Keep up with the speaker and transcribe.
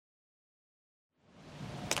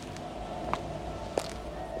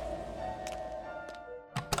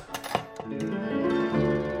Oh,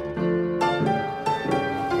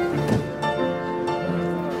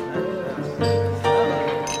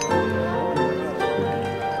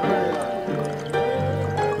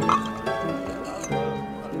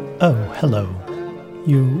 hello.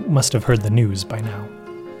 You must have heard the news by now.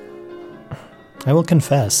 I will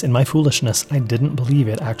confess, in my foolishness, I didn't believe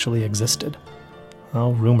it actually existed.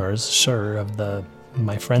 Oh, rumors, sure,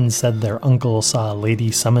 my friend said their uncle saw a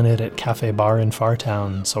lady summon it at Cafe Bar in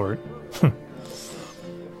Fartown sort.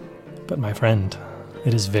 But my friend,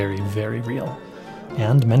 it is very, very real.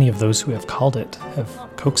 And many of those who have called it have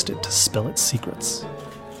coaxed it to spill its secrets.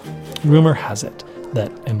 Rumor has it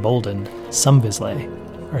that, emboldened, some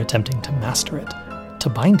Vizsla are attempting to master it, to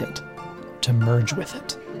bind it, to merge with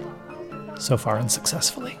it. So far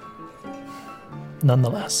unsuccessfully.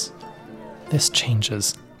 Nonetheless, this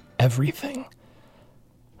changes everything.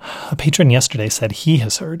 A patron yesterday said he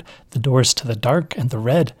has heard the doors to the dark and the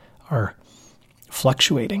red are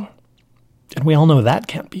fluctuating. And we all know that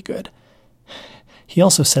can't be good. He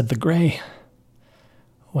also said the gray.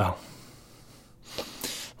 Well,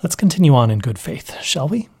 let's continue on in good faith, shall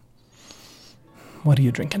we? What are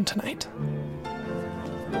you drinking tonight?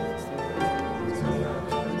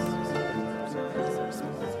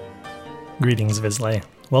 Greetings, Vizsla.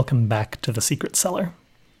 Welcome back to the Secret Cellar.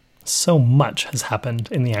 So much has happened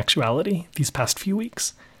in the actuality these past few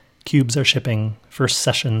weeks. Cubes are shipping, first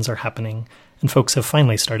sessions are happening, and folks have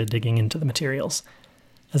finally started digging into the materials.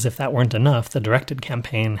 As if that weren't enough, the directed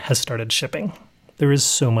campaign has started shipping. There is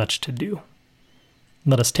so much to do.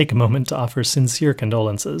 Let us take a moment to offer sincere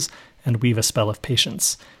condolences and weave a spell of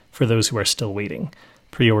patience for those who are still waiting.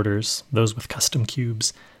 Pre-orders, those with custom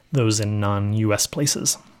cubes, those in non-US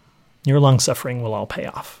places. Your long suffering will all pay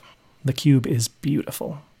off. The cube is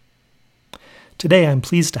beautiful. Today I'm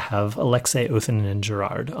pleased to have Alexei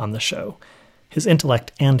Othenin-Girard on the show. His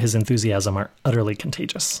intellect and his enthusiasm are utterly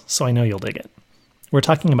contagious, so I know you'll dig it. We're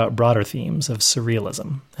talking about broader themes of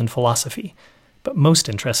surrealism and philosophy, but most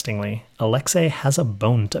interestingly, Alexei has a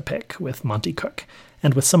bone to pick with Monty Cook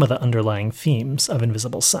and with some of the underlying themes of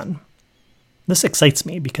Invisible Sun. This excites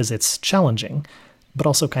me because it's challenging, but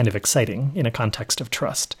also kind of exciting in a context of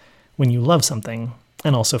trust, when you love something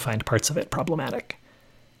and also find parts of it problematic.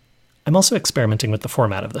 I'm also experimenting with the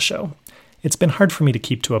format of the show. It's been hard for me to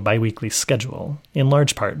keep to a bi-weekly schedule, in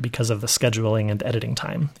large part because of the scheduling and editing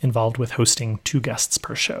time involved with hosting 2 guests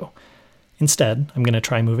per show. Instead, I'm going to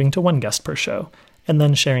try moving to 1 guest per show, and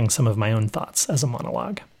then sharing some of my own thoughts as a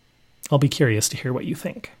monologue. I'll be curious to hear what you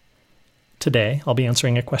think. Today, I'll be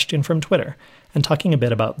answering a question from Twitter, and talking a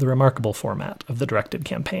bit about the remarkable format of the directed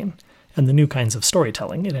campaign, and the new kinds of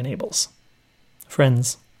storytelling it enables.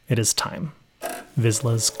 Friends, it is time.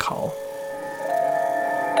 Vizsla's call.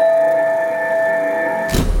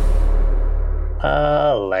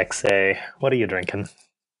 Alexei, what are you drinking?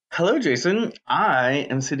 Hello, Jason. I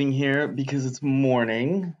am sitting here because it's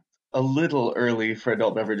morning, a little early for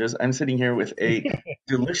adult beverages. I'm sitting here with a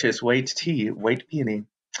delicious white tea, white peony.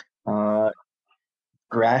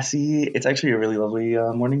 Grassy. It's actually a really lovely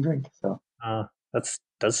morning drink. So that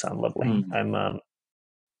does sound lovely. I'm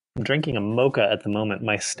drinking a mocha at the moment.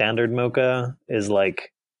 My standard mocha is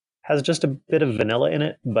has just a bit of vanilla in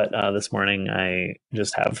it, but this morning I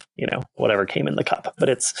just have, whatever came in the cup. But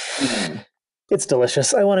it's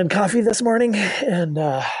delicious. I wanted coffee this morning, and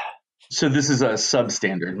so this is a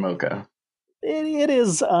substandard mocha. It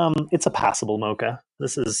is. It's a passable mocha.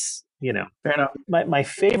 This is, fair enough. My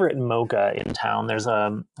favorite mocha in town. There's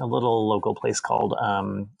a little local place called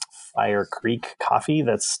Fire Creek Coffee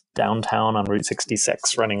that's downtown on Route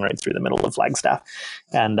 66, running right through the middle of Flagstaff.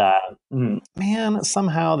 And man,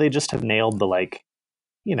 somehow they just have nailed the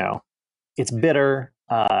it's bitter,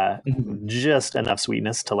 just enough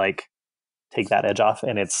sweetness to take that edge off,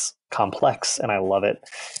 and it's complex, and I love it.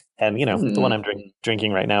 And the one I'm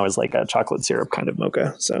drinking right now is like a chocolate syrup kind of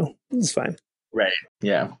mocha, so it's fine. Right.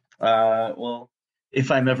 Yeah. Well,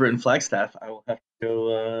 if I'm ever in Flagstaff, I will have to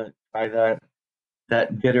go try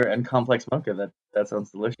that bitter and complex mocha. That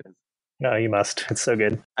sounds delicious. No, you must. It's so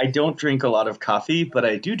good. I don't drink a lot of coffee, but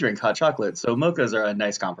I do drink hot chocolate, so mochas are a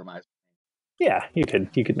nice compromise. Yeah, you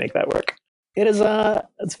could make that work. It is.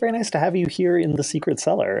 It's very nice to have you here in the Secret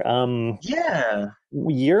Cellar. Yeah,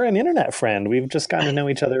 you're an internet friend. We've just gotten to know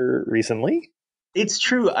each other recently. It's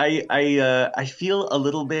true. I feel a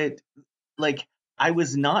little bit like I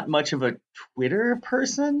was not much of a Twitter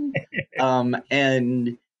person,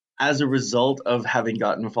 and as a result of having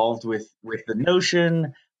got involved with the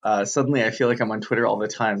Notion, suddenly I feel like I'm on Twitter all the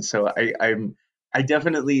time. So I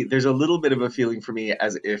definitely, there's a little bit of a feeling for me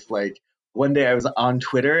as if one day I was on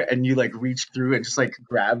Twitter and you like reached through and just like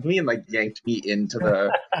grabbed me and like yanked me into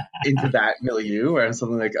that milieu where I was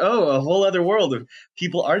something like, oh, a whole other world of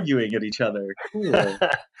people arguing at each other. Cool.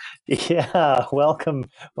 Yeah, welcome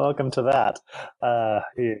to that. Uh,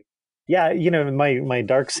 yeah, my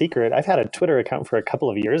dark secret. I've had a Twitter account for a couple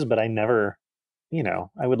of years, but I never,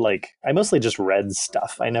 I mostly just read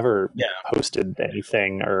stuff. I never Yeah. posted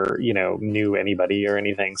anything or knew anybody or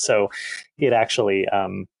anything. So it actually,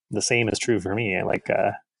 the same is true for me.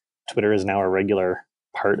 Twitter is now a regular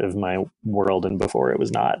part of my world, and before it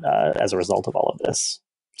was not. As a result of all of this,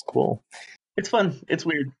 it's cool. It's fun. It's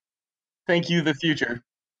weird. Thank you, the future.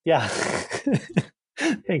 Yeah.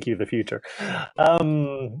 Thank you, the future.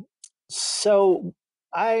 So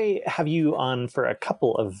I have you on for a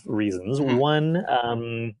couple of reasons. Mhm.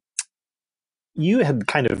 One, you had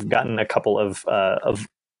kind of gotten a couple of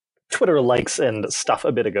Twitter likes and stuff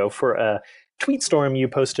a bit ago for a tweet storm you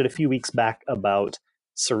posted a few weeks back about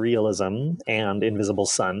surrealism and Invisible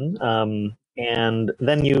Sun. And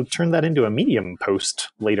then you turned that into a Medium post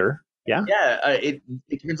later. Yeah. Yeah, it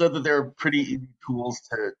turns out that there are pretty easy tools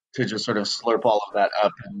to just sort of slurp all of that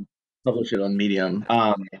up and publish it on Medium.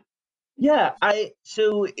 Yeah, I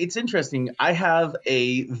so it's interesting. I have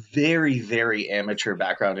a very, very amateur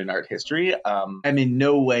background in art history. I'm in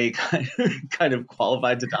no way kind of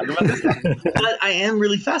qualified to talk about this, but I am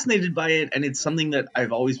really fascinated by it, and it's something that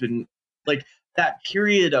I've always been like that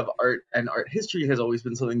period of art and art history has always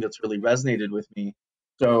been something that's really resonated with me.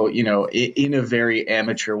 So, in a very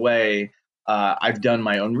amateur way, I've done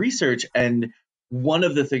my own research, and one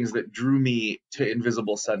of the things that drew me to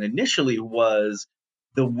Invisible Sun initially was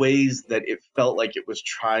the ways that it felt like it was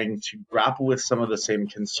trying to grapple with some of the same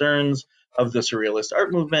concerns of the surrealist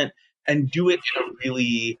art movement and do it in a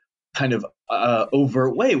really kind of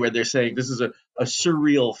overt way where they're saying this is a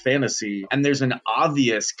surreal fantasy and there's an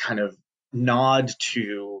obvious kind of nod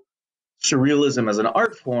to surrealism as an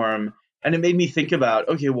art form. And it made me think about,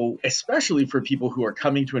 okay, well, especially for people who are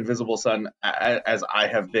coming to Invisible Sun as I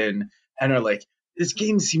have been and are like, this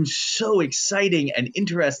game seems so exciting and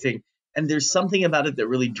interesting. And there's something about it that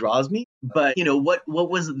really draws me. But what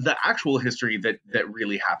was the actual history that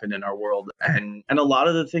really happened in our world? And a lot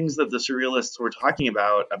of the things that the surrealists were talking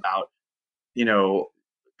about you know,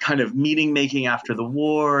 kind of meaning making after the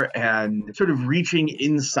war and sort of reaching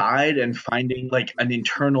inside and finding like an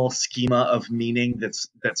internal schema of meaning that's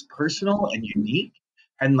personal and unique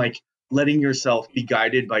and like letting yourself be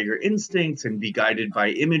guided by your instincts and be guided by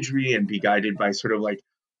imagery and be guided by sort of like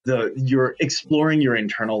you're exploring your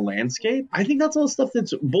internal landscape. I think that's all stuff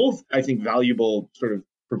that's both, I think, valuable sort of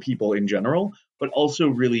for people in general, but also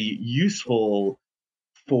really useful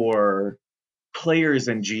for players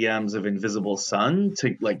and GMs of Invisible Sun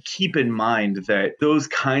to like keep in mind that those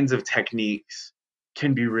kinds of techniques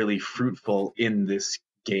can be really fruitful in this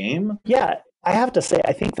game. Yeah, I have to say,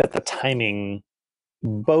 I think that the timing,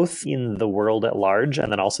 both in the world at large and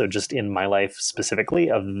then also just in my life specifically,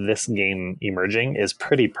 of this game emerging is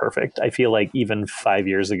pretty perfect. I feel like even 5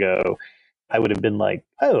 years ago, I would have been like,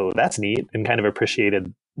 "Oh, that's neat," and kind of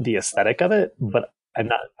appreciated the aesthetic of it. But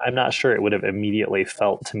I'm not sure it would have immediately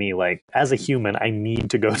felt to me like, as a human, I need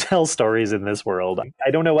to go tell stories in this world.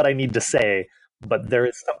 I don't know what I need to say, but there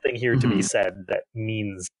is something here to be said that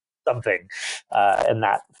means something, and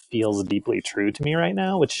that feels deeply true to me right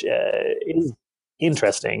now, which is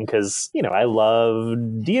interesting because I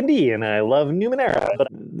love D&D and I love Numenera, but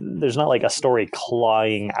there's not like a story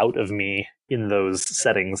clawing out of me in those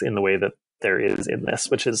settings in the way that there is in this,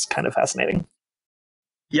 which is kind of fascinating.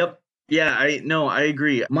 Yep. Yeah, I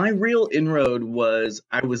agree. My real inroad was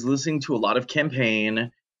I was listening to a lot of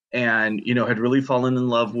Campaign and, had really fallen in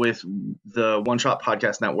love with the One Shot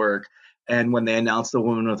Podcast Network. And when they announced The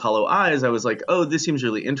Woman with Hollow Eyes, I was like, oh, this seems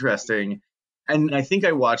really interesting. And I think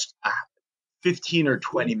I watched 15 or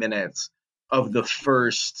 20 minutes of the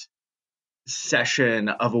first session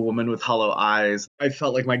of A Woman with Hollow Eyes. I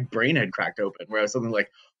felt like my brain had cracked open where I was something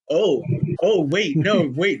like, oh, wait,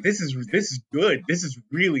 no, wait, this is good. This is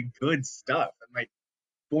really good stuff. And like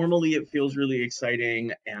formally it feels really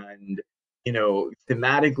exciting and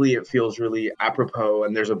thematically it feels really apropos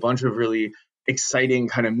and there's a bunch of really exciting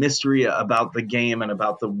kind of mystery about the game and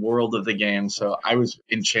about the world of the game. So I was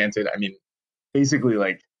enchanted. I mean, basically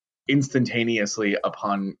like instantaneously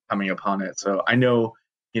upon coming upon it. So I know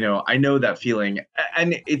that feeling.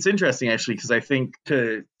 And it's interesting actually because I think,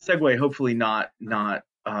 to segue, hopefully not not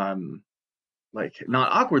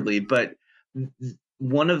awkwardly, but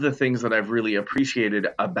one of the things that I've really appreciated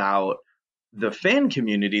about the fan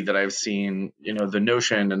community that I've seen, the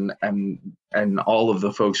Notion and all of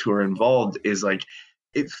the folks who are involved, is like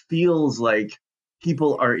it feels like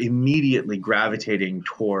people are immediately gravitating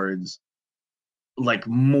towards like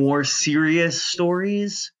more serious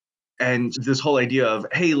stories, and this whole idea of,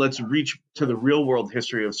 hey, let's reach to the real world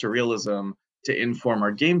history of surrealism to inform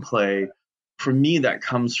our gameplay. For me, that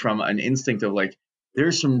comes from an instinct of like,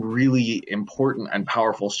 there's some really important and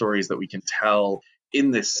powerful stories that we can tell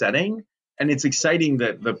in this setting. And it's exciting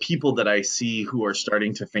that the people that I see who are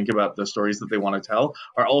starting to think about the stories that they want to tell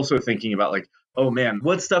are also thinking about like, oh man,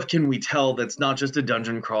 what stuff can we tell that's not just a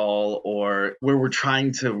dungeon crawl, or where we're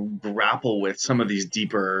trying to grapple with some of these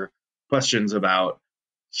deeper questions about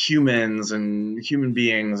humans and human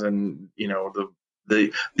beings, and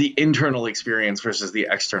the internal experience versus the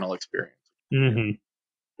external experience. Mm-hmm.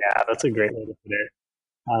 Yeah, that's a great way to put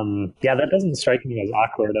it. Yeah, that doesn't strike me as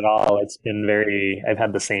awkward at all. It's been I've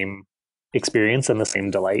had the same experience and the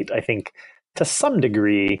same delight. I think to some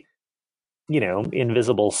degree,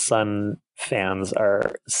 Invisible Sun fans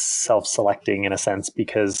are self-selecting in a sense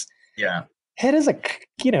because Yeah. it is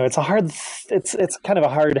it's a hard, it's kind of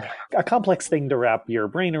a complex thing to wrap your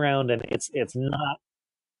brain around, and it's not,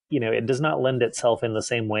 it does not lend itself in the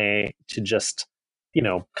same way to just,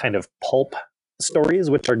 kind of pulp stories,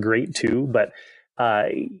 which are great too, but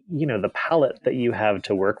the palette that you have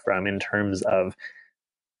to work from in terms of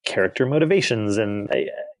character motivations and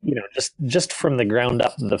just from the ground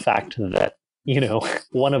up, the fact that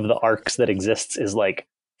one of the arcs that exists is like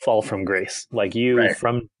fall from grace. Like you Right.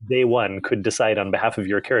 from day one could decide on behalf of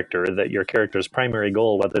your character that your character's primary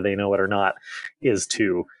goal, whether they know it or not, is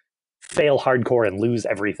to fail hardcore and lose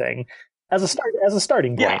everything as a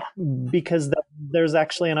starting point, Yeah. because there's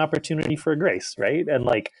actually an opportunity for grace, right? And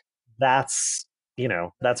like that's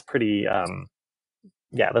that's pretty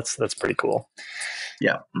that's pretty cool.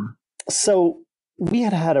 Yeah. So we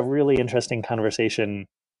had a really interesting conversation,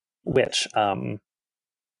 which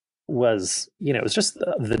was, it was just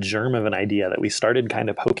the germ of an idea that we started kind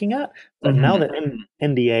of poking at. But now that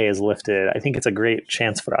NDA is lifted, I think it's a great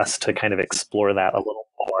chance for us to kind of explore that a little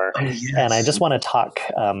more. Oh, yes. And I just want to talk,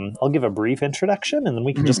 I'll give a brief introduction and then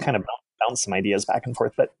we can just kind of bounce some ideas back and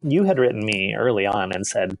forth. But you had written me early on and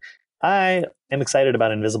said, I am excited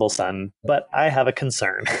about Invisible Sun, but I have a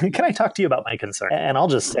concern. Can I talk to you about my concern? And I'll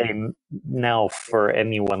just say now, for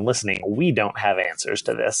anyone listening, we don't have answers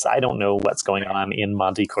to this. I don't know what's going on in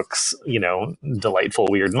Monty Cook's, delightful,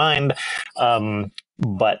 weird mind.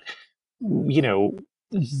 But,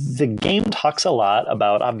 the game talks a lot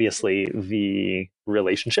about, obviously, the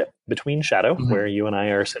relationship between Shadow, where you and I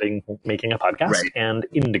are sitting making a podcast, Right. and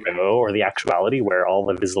Indigo, or the actuality, where all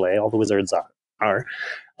the Vizsla, all the wizards are.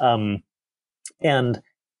 And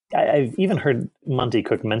I've even heard Monty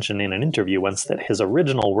Cook mention in an interview once that his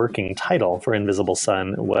original working title for Invisible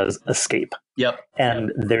Sun was Escape. Yep.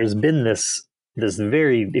 And there's been this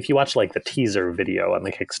very, if you watch like the teaser video on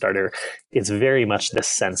the Kickstarter, it's very much this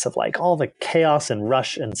sense of like all the chaos and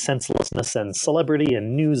rush and senselessness and celebrity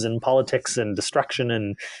and news and politics and destruction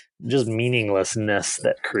and just meaninglessness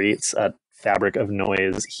that creates a fabric of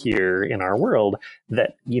noise here in our world,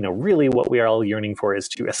 that really what we are all yearning for is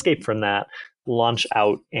to escape from that, launch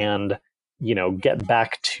out, and get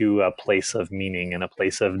back to a place of meaning and a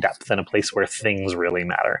place of depth and a place where things really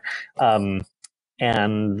matter.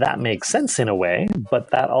 And that makes sense in a way, but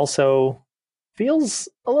that also feels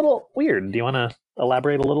a little weird. Do you want to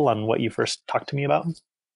elaborate a little on what you first talked to me about?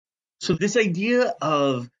 So this idea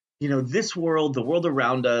of, this world, the world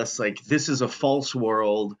around us, like this is a false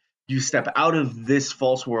world. You step out of this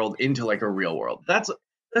false world into like a real world. That's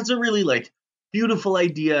a really like beautiful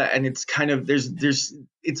idea, and it's kind of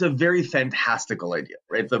it's a very fantastical idea,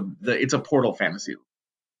 right? It's a portal fantasy,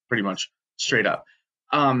 pretty much straight up.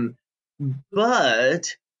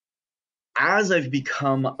 But as I've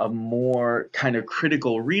become a more kind of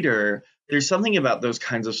critical reader, there's something about those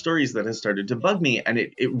kinds of stories that has started to bug me. And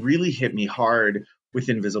it really hit me hard with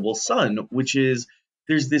Invisible Sun, which is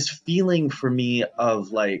there's this feeling for me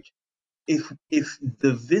of like, if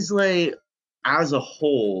the Vizsla as a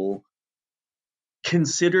whole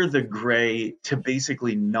consider the gray to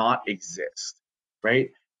basically not exist,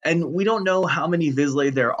 right? And we don't know how many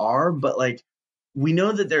Vizsla there are, but like, we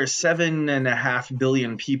know that there are 7.5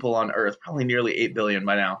 billion people on Earth, probably nearly 8 billion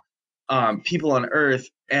by now, people on Earth,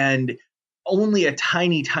 and only a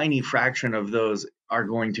tiny, tiny fraction of those are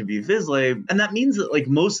going to be Vizsla. And that means that like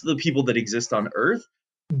most of the people that exist on Earth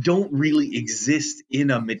don't really exist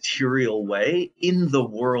in a material way in the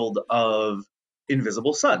world of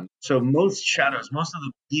Invisible Sun. So most shadows, most of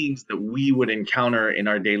the beings that we would encounter in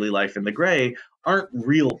our daily life in the gray aren't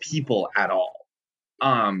real people at all.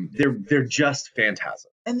 They're just phantasms.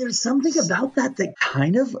 And there's something about that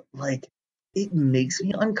kind of like, it makes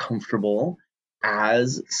me uncomfortable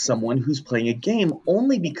as someone who's playing a game,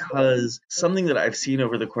 only because something that I've seen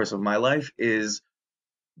over the course of my life is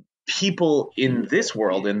people in this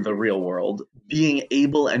world, in the real world, being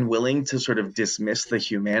able and willing to sort of dismiss the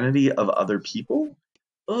humanity of other people.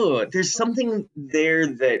 Oh, there's something there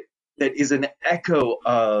that is an echo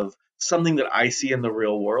of something that I see in the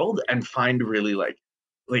real world and find really like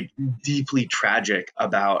deeply tragic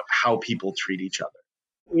about how people treat each other.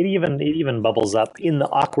 It even bubbles up in the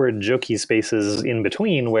awkward, jokey spaces in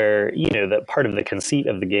between, where that part of the conceit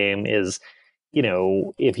of the game is,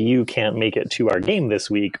 if you can't make it to our game this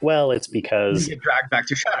week, well, it's You because get dragged back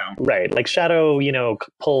to Shadow. right, like Shadow,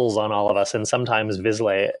 pulls on all of us, and sometimes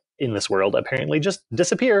Vizsla in this world apparently just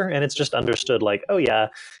disappear, and it's just understood like, oh yeah,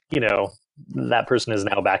 you know, that person is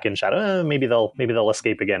now back in Shadow. Maybe they'll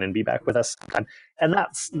escape again and be back with us sometime. And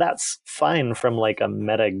that's fine from like a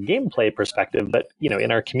meta gameplay perspective, but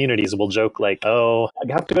in our communities we'll joke like, oh,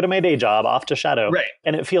 I have to go to my day job, off to Shadow. Right.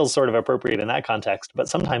 And it feels sort of appropriate in that context, but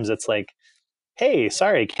sometimes it's like, hey,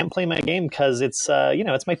 sorry, can't play my game because it's my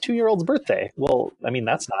 2-year-old's birthday. Well, I mean,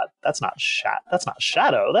 that's not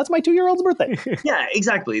Shadow. That's my 2-year-old's birthday. Yeah,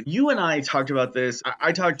 exactly. You and I talked about this.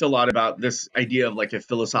 I talked a lot about this idea of like a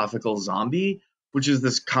philosophical zombie, which is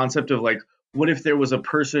this concept of like, what if there was a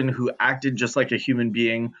person who acted just like a human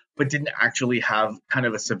being, but didn't actually have kind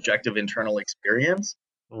of a subjective internal experience?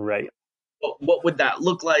 Right. What would that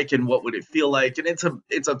look like, and what would it feel like? And it's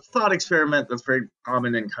a thought experiment that's very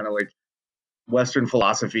common in kind of like Western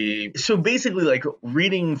philosophy. So basically, like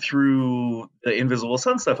reading through the Invisible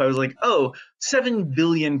Sun stuff, I was like, oh, 7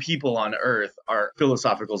 billion people on Earth are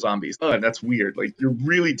philosophical zombies. Oh, that's weird. Like, you're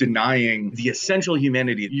really denying the essential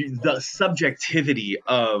humanity, the subjectivity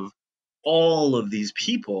of all of these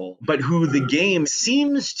people, but who the game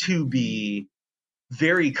seems to be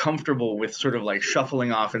very comfortable with sort of like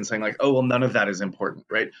shuffling off and saying like, oh, well, none of that is important,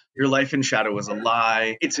 right? Your life in Shadow is a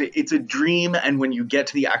lie. It's a dream. And when you get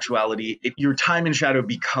to the actuality, your time in Shadow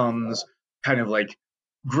becomes kind of like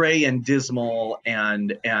gray and dismal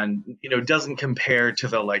and doesn't compare to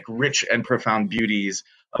the like rich and profound beauties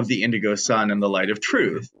of the indigo sun and the light of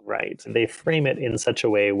truth. Right. They frame it in such a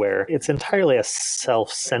way where it's entirely a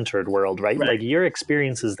self-centered world, right? Like your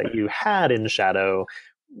experiences that you had in Shadow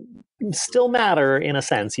still matter in a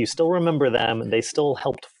sense. You still remember them. They still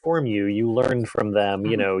helped form you. You learned from them.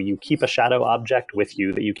 You keep a shadow object with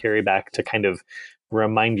you that you carry back to kind of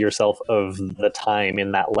remind yourself of the time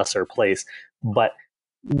in that lesser place. But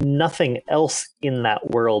nothing else in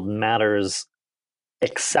that world matters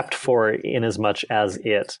except for in as much as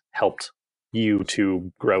it helped you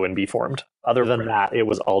to grow and be formed. Other than that, it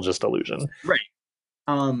was all just illusion. Right.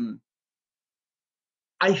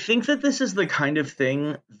 I think that this is the kind of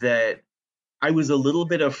thing that I was a little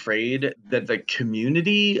bit afraid that the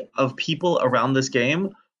community of people around this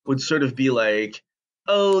game would sort of be like,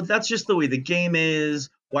 oh, that's just the way the game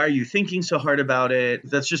is. Why are you thinking so hard about it?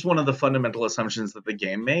 That's just one of the fundamental assumptions that the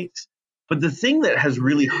game makes. But the thing that has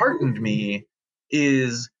really heartened me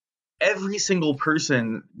is every single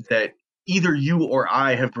person that either you or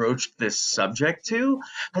I have broached this subject to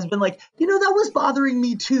has been like, that was bothering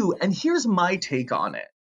me too. And here's my take on it.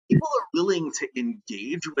 People are willing to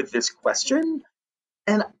engage with this question.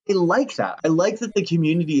 And I like that. I like that the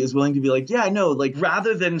community is willing to be like, yeah, I know, like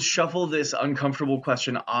rather than shuffle this uncomfortable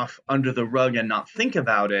question off under the rug and not think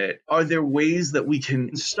about it, are there ways that we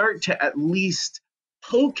can start to at least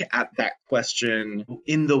poke at that question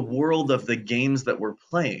in the world of the games that we're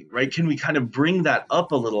playing, right? Can we kind of bring that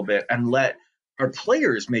up a little bit and let our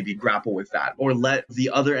players maybe grapple with that, or let the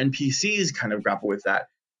other NPCs kind of grapple with that?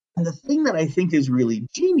 And the thing that I think is really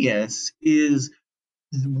genius is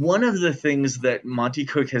one of the things that Monty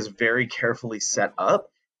Cook has very carefully set up,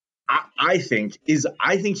 I think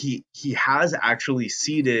he has actually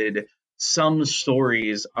seeded some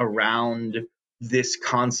stories around this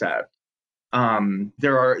concept.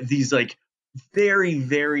 There are these like very,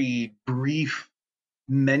 very brief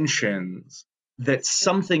mentions that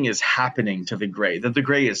something is happening to the Grey, that the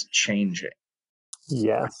Grey is changing.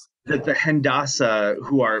 Yes. That the Hendasa,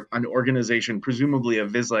 who are an organization, presumably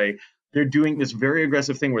of Vizsla, they're doing this very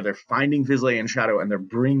aggressive thing where they're finding Vizsla in Shadow and they're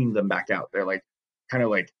bringing them back out. They're like kind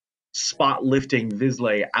of like spot lifting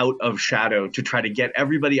Vizsla out of Shadow to try to get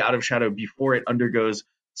everybody out of Shadow before it undergoes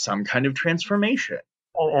some kind of transformation.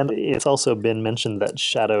 And it's also been mentioned that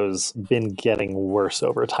Shadow's been getting worse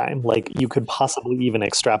over time. Like you could possibly even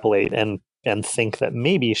extrapolate and think that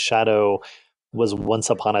maybe Shadow was once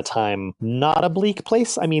upon a time not a bleak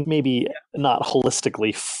place. I mean, maybe not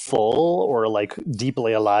holistically full or like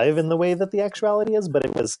deeply alive in the way that the actuality is, but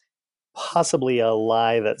it was possibly a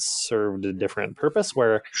lie that served a different purpose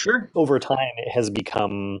where Sure. over time it has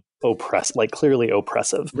become like clearly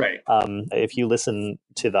oppressive. Right. If you listen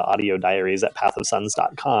to the audio diaries at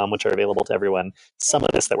pathofsuns.com, which are available to everyone, some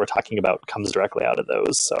of this that we're talking about comes directly out of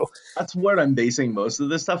those. So That's what I'm basing most of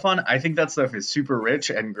this stuff on. I think that stuff is super rich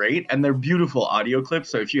and great, and they're beautiful audio clips.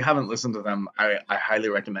 So if you haven't listened to them, I highly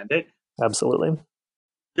recommend it. absolutely.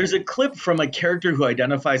 There's a clip from a character who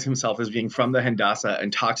identifies himself as being from the Hindasa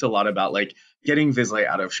and talks a lot about like getting Vizsla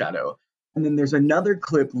out of shadow. And then there's another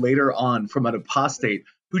clip later on from an apostate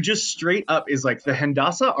who just straight up is like, the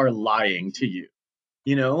Hindasa are lying to you,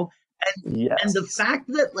 you know? And the Yes. fact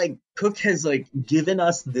that like Cook has like given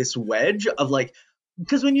us this wedge of like,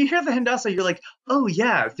 because when you hear the Hindasa, you're like, oh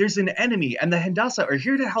yeah, there's an enemy, and the Hindasa are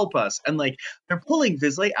here to help us, and like they're pulling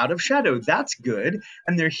Vizsla out of shadow. That's good,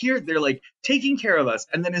 and they're here, they're like taking care of us.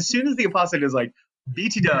 And then as soon as the apostate is like,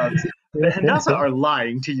 BT Dubs, the Hindasa are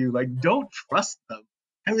lying to you, like don't trust them.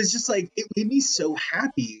 I was just like, it made me so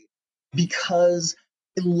happy because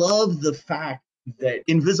I love the fact that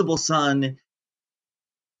Invisible Sun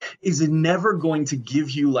is never going to give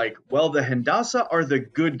you like, well, the Hindasa are the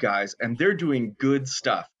good guys and they're doing good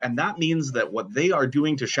stuff. And that means that what they are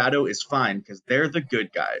doing to Shadow is fine because they're the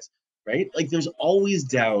good guys, right? Like there's always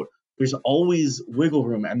doubt, there's always wiggle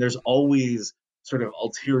room, and there's always sort of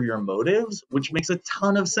ulterior motives, which makes a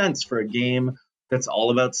ton of sense for a game that's all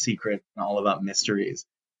about secret and all about mysteries.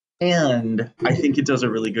 And I think it does a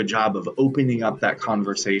really good job of opening up that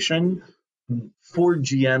conversation for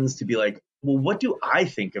GMs to be like, well, what do I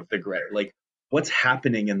think of the gray? Like, what's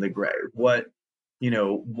happening in the gray? What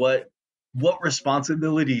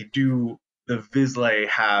responsibility do the Vizsla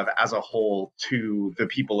have as a whole to the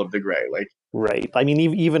people of the gray? Like, Right. I mean,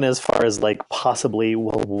 even as far as like possibly,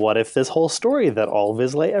 well, what if this whole story that all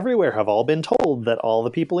Vizsla everywhere have all been told that all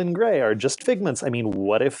the people in gray are just figments? I mean,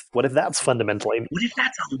 what if that's fundamentally what if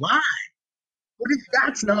that's a lie? What if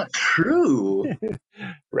that's not true?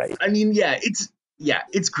 right? I mean,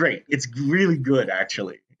 it's great. It's really good,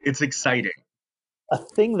 actually. It's exciting. A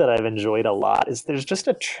thing that I've enjoyed a lot is there's just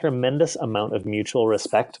a tremendous amount of mutual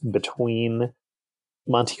respect between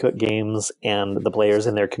Monte Cook Games and the players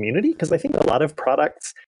in their community. Because I think a lot of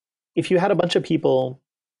products, if you had a bunch of people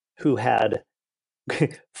who had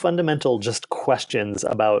fundamental just questions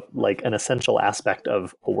about like an essential aspect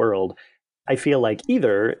of a world, I feel like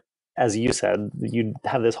either, as you said, you'd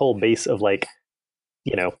have this whole base of like,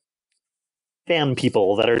 you know, fan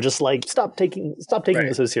people that are just like, stop taking Right.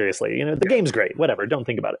 this so seriously. You know, the game's great, whatever, don't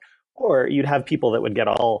think about it. Or you'd have people that would get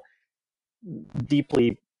all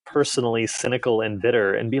deeply personally cynical and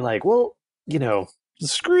bitter and be like, well, you know,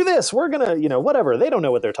 screw this, we're gonna, you know, whatever, they don't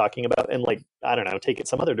know what they're talking about, and like, I don't know, take it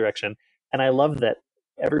some other direction. And I love that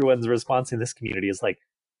everyone's response in this community is like,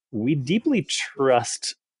 we deeply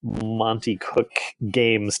trust Monty Cook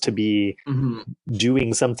Games to be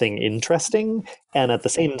doing something interesting, and at the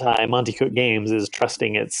same time Monty Cook Games is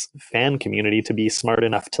trusting its fan community to be smart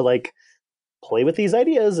enough to like play with these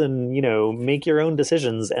ideas and, you know, make your own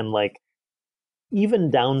decisions. And like, even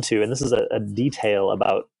down to, and this is a detail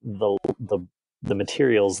about the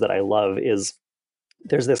materials that I love, is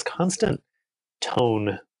there's this constant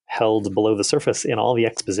tone held below the surface in all the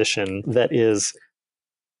exposition that is,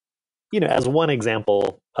 you know, as one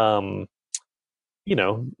example, you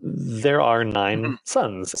know, there are 9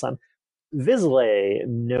 suns. Vizsla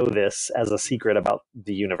know this as a secret about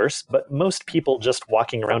the universe, but most people just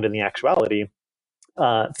walking around in the actuality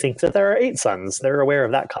think that there are 8 suns. They're aware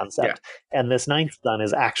of that concept. Yeah. And this 9th sun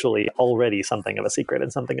is actually already something of a secret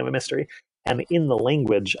and something of a mystery. And in the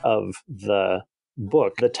language of the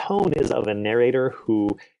book, the tone is of a narrator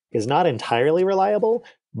who is not entirely reliable,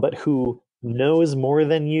 but who knows more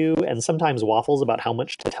than you and sometimes waffles about how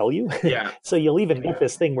much to tell you. Yeah. So you'll even get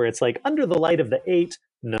this thing where it's like, under the light of the 8,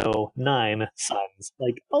 no, 9 suns.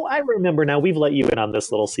 Like, oh, I remember now, we've let you in on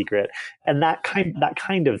this little secret. And that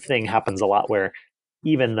kind of thing happens a lot, where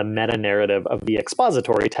even the meta narrative of the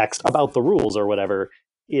expository text about the rules or whatever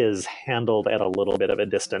is handled at a little bit of a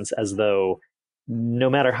distance, as though no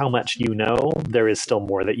matter how much you know, there is still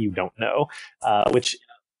more that you don't know, which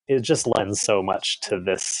it just lends so much to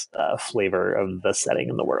this flavor of the setting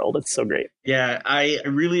in the world. It's so great. Yeah, I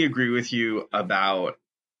really agree with you about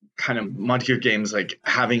kind of Monte Cook Games like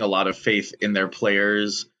having a lot of faith in their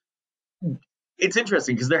players. It's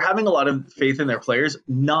interesting because they're having a lot of faith in their players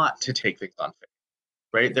not to take things on faith,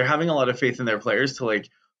 right? They're having a lot of faith in their players to like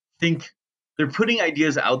think, they're putting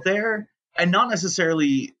ideas out there and not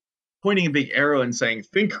necessarily pointing a big arrow and saying,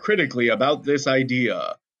 think critically about this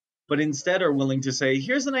idea, but instead are willing to say,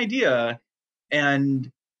 here's an idea.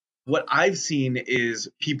 And what I've seen is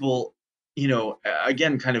people, you know,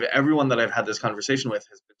 again, kind of everyone that I've had this conversation with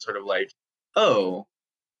has been sort of like, oh,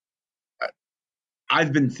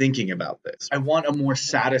 I've been thinking about this. I want a more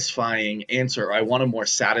satisfying answer. I want a more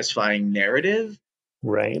satisfying narrative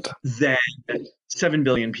Right. than 7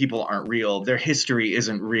 billion people aren't real. Their history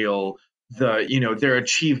isn't real. Their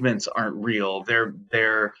achievements aren't real.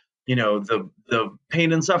 The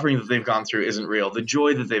pain and suffering that they've gone through isn't real. The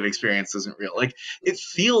joy that they've experienced isn't real. Like it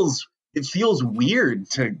feels weird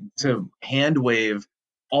to hand wave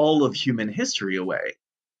all of human history away.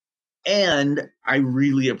 And I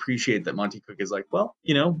really appreciate that Monty Cook is like, well,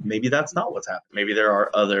 maybe that's not what's happened. Maybe there are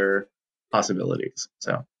other possibilities.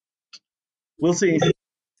 So we'll see.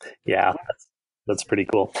 Yeah, that's pretty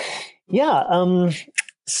cool. Yeah.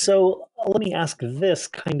 So let me ask this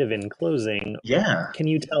kind of in closing. Yeah. Can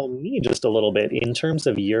you tell me just a little bit in terms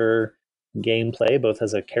of your gameplay, both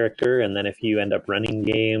as a character and then if you end up running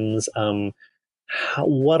games,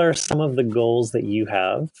 what are some of the goals that you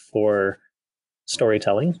have for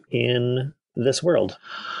storytelling in this world?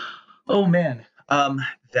 Oh man,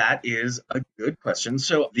 that is a good question.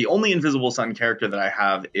 So the only Invisible Sun character that I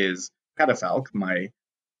have is Catafalque,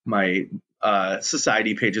 my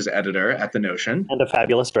Society Pages editor at the Notion. And a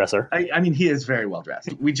fabulous dresser. I mean, he is very well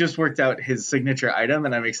dressed. We just worked out his signature item,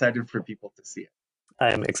 and I'm excited for people to see it.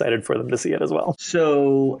 I'm excited for them to see it as well.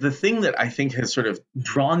 So the thing that I think has sort of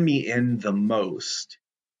drawn me in the most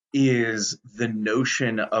is the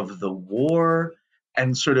notion of the war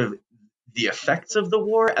and sort of the effects of the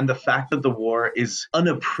war, and the fact that the war is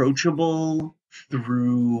unapproachable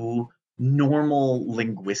through normal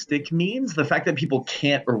linguistic means. The fact that people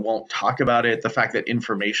can't or won't talk about it, the fact that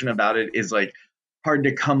information about it is like hard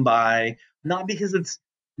to come by, not because it's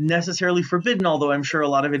necessarily forbidden, although I'm sure a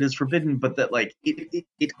lot of it is forbidden, but that like it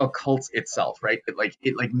occults itself, right?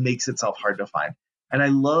 It makes itself hard to find. And I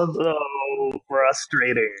love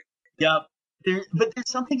frustrating. Yep. But there's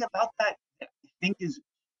something about that I think is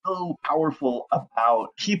so powerful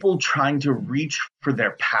about people trying to reach for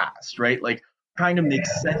their past, right? Like trying to make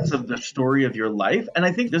sense of the story of your life. And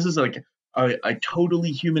I think this is like a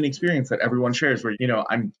totally human experience that everyone shares where,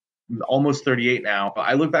 I'm almost 38 now.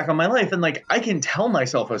 I look back on my life and like I can tell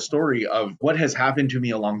myself a story of what has happened to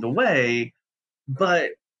me along the way,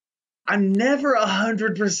 but I'm never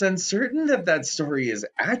 100% certain that story is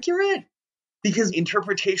accurate, because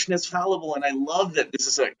interpretation is fallible. And I love that this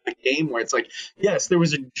is a game where it's like, yes, there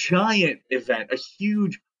was a giant event, a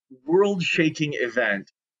huge world-shaking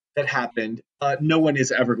event that happened. No one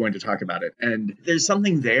is ever going to talk about it. And there's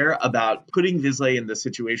something there about putting Vizsla in the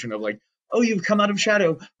situation of like, oh, you've come out of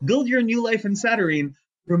shadow, build your new life in Saturnine.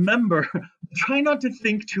 Remember, try not to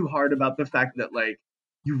think too hard about the fact that like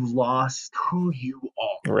you've lost who you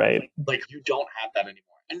are. Right. Like you don't have that anymore.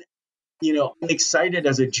 And I'm excited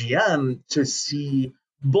as a GM to see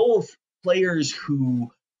both players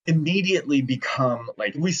who immediately become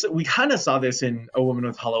like, we kind of saw this in A Woman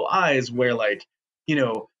with Hollow Eyes, where like,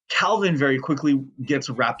 Calvin very quickly gets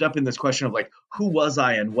wrapped up in this question of like, who was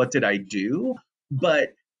I and what did I do?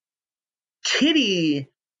 But Kitty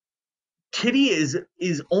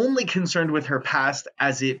is only concerned with her past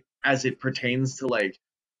as it pertains to like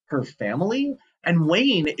her family, and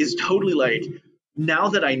Wayne is totally like, now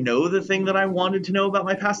that I know the thing that I wanted to know about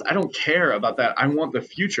my past, I don't care about that. I want the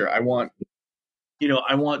future. I want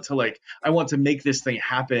to make this thing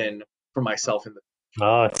happen for myself in the future.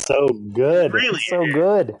 Oh, it's so good. Really, it's so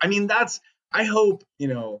good. I mean, I hope,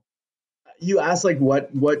 you ask like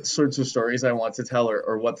what sorts of stories I want to tell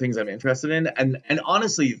or what things I'm interested in. And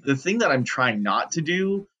honestly, the thing that I'm trying not to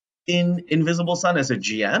do in Invisible Sun as a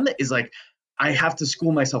GM is like, I have to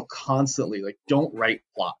school myself constantly. Like, don't write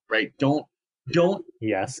plot, right? Don't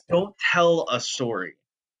tell a story.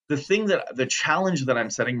 The challenge that I'm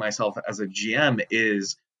setting myself as a GM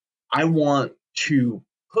is I want to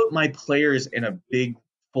put my players in a big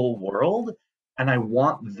full world, and I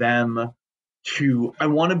want to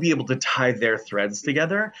be able to tie their threads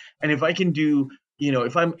together. And if I can do,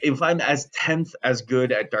 if I'm as 10th as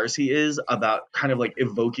good at Darcy is about kind of like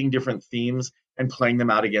evoking different themes and playing them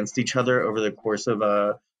out against each other over the course of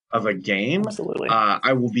a game, absolutely,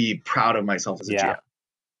 I will be proud of myself as a GM.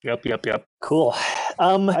 Yep. Cool.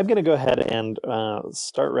 I'm going to go ahead and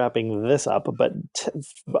start wrapping this up, but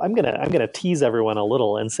I'm going to tease everyone a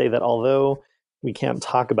little and say that although we can't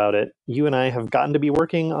talk about it, you and I have gotten to be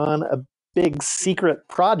working on a big secret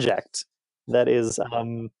project that is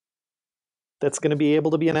that's going to be able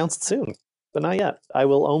to be announced soon, but not yet. I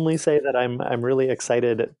will only say that I'm really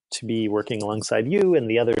excited to be working alongside you and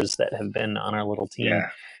the others that have been on our little team,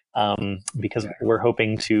 because we're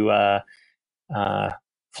hoping to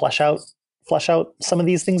flesh out some of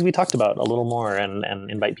these things we talked about a little more and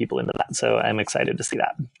invite people into that. So I'm excited to see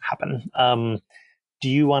that happen. Do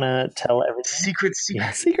you want to tell everything? Secrets.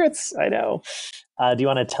 Yeah, secrets. I know. Do you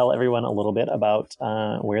want to tell everyone a little bit about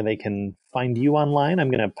where they can find you online?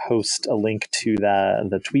 I'm going to post a link to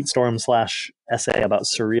the tweet storm / essay about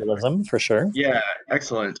surrealism for sure. Yeah,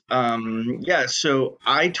 excellent. Yeah, so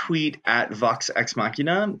I tweet at Vox Ex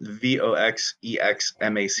Machina,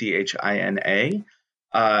 VOXEXMACHINA.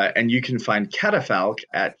 And you can find Catafalque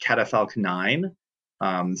at Catafalque9,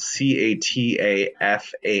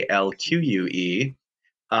 CATAFALQUE.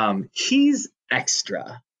 He's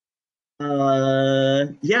extra.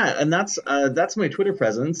 Yeah, and that's my Twitter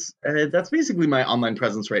presence. That's basically my online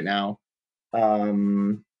presence right now.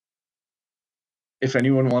 If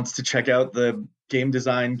anyone wants to check out the game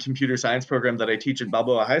design computer science program that I teach at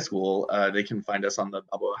Balboa High School, they can find us on the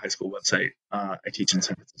Balboa High School website. I teach in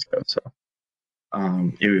San Francisco, so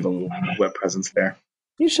yeah, we have a little web presence there.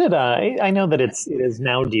 You should. I know that it is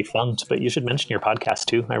now defunct, but you should mention your podcast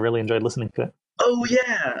too. I really enjoyed listening to it. Oh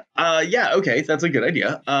yeah, yeah. Okay, that's a good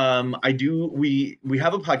idea. I do. We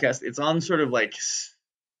have a podcast. It's on sort of like,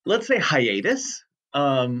 let's say, hiatus.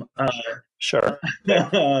 Sure.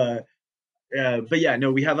 But yeah,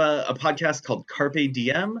 no, we have a podcast called Carpe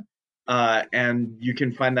Diem, and you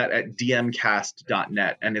can find that at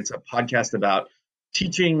dmcast.net. And it's a podcast about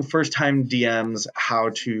teaching first-time DMs how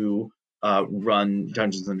to run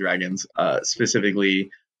Dungeons and Dragons,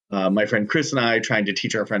 specifically my friend Chris and I trying to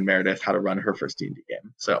teach our friend Meredith how to run her first D&D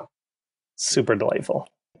game. So super delightful.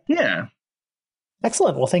 Yeah.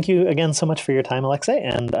 Excellent. Well, thank you again so much for your time, Alexei,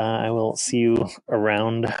 and I will see you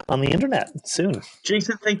around on the internet soon.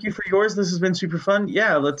 Jason, thank you for yours. This has been super fun.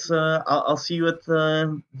 Yeah, let's. I'll see you at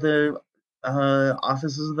the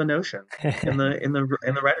offices of the Notion in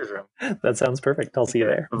the writers' room. That sounds perfect. I'll see you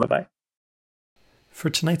there. Bye-bye. For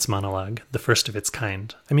tonight's monologue, the first of its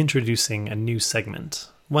kind, I'm introducing a new segment,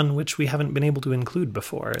 one which we haven't been able to include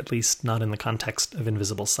before, at least not in the context of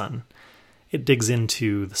Invisible Sun. It digs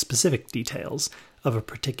into the specific details of a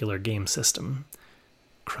particular game system.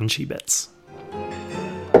 Crunchy bits.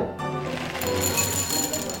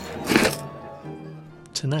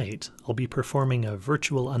 Tonight, I'll be performing a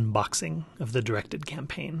virtual unboxing of the directed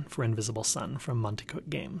campaign for Invisible Sun from Monte Cook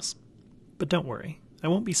Games. But don't worry, I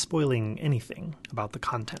won't be spoiling anything about the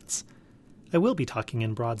contents. I will be talking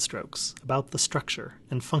in broad strokes about the structure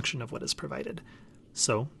and function of what is provided.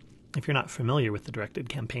 So, if you're not familiar with the directed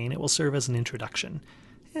campaign, it will serve as an introduction.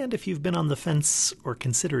 And if you've been on the fence or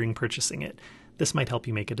considering purchasing it, this might help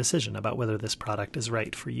you make a decision about whether this product is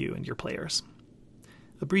right for you and your players.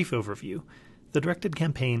 A brief overview. The directed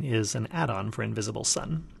campaign is an add-on for Invisible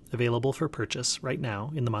Sun, available for purchase right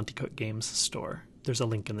now in the Monte Cook Games store. There's a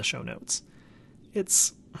link in the show notes.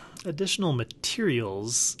 It's additional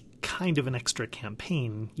materials, kind of an extra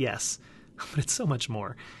campaign, yes, but it's so much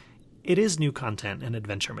more. It is new content and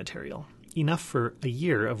adventure material, enough for a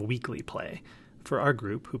year of weekly play. For our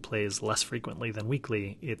group, who plays less frequently than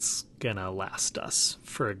weekly, it's gonna last us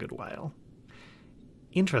for a good while.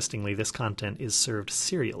 Interestingly, this content is served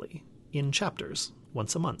serially, in chapters,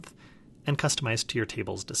 once a month, and customized to your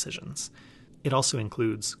table's decisions. It also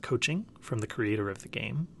includes coaching from the creator of the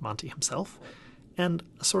game, Monty himself, and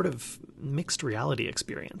a sort of mixed reality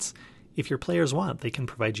experience. If your players want, they can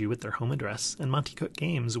provide you with their home address, and Monte Cook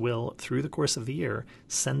Games will, through the course of the year,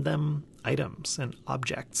 send them items and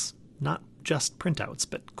objects, not just printouts,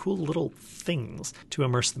 but cool little things to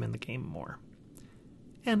immerse them in the game more.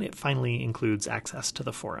 And it finally includes access to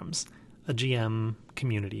the forums, a GM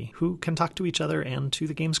community who can talk to each other and to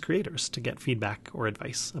the game's creators to get feedback or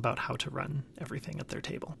advice about how to run everything at their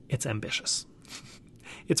table. It's ambitious.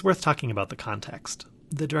 It's worth talking about the context.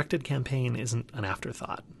 The directed campaign isn't an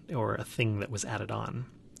afterthought or a thing that was added on.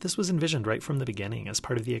 This was envisioned right from the beginning as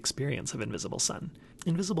part of the experience of Invisible Sun.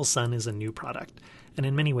 Invisible Sun is a new product, and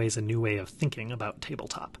in many ways a new way of thinking about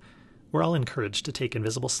tabletop. We're all encouraged to take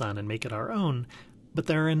Invisible Sun and make it our own, but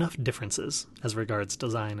there are enough differences as regards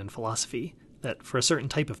design and philosophy that for a certain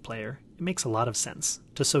type of player, it makes a lot of sense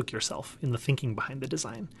to soak yourself in the thinking behind the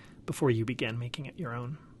design before you begin making it your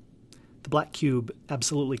own. The Black Cube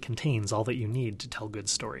absolutely contains all that you need to tell good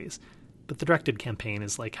stories, but the directed campaign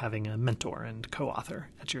is like having a mentor and co-author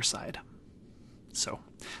at your side. So,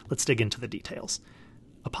 let's dig into the details.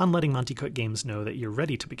 Upon letting Monte Cook Games know that you're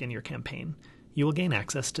ready to begin your campaign, you will gain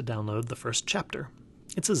access to download the first chapter.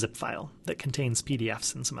 It's a zip file that contains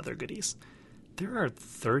PDFs and some other goodies. There are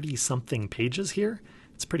 30-something pages here.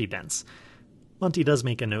 It's pretty dense. Monty does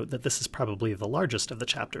make a note that this is probably the largest of the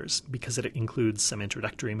chapters because it includes some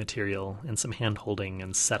introductory material and some hand-holding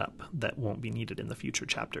and setup that won't be needed in the future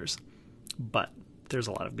chapters. But there's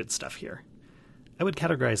a lot of good stuff here. I would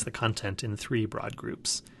categorize the content in 3 broad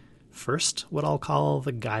groups. First, what I'll call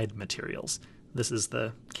the guide materials. This is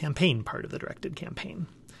the campaign part of the directed campaign.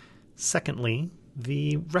 Secondly,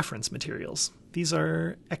 The reference materials. These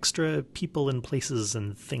are extra people and places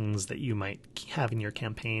and things that you might have in your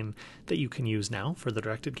campaign that you can use now for the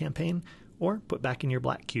directed campaign, or put back in your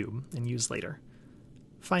black cube and use later.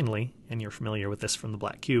 Finally, and you're familiar with this from the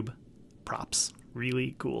black cube, props.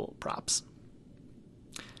 Really cool props.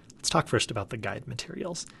 Let's talk first about the guide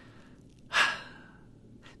materials.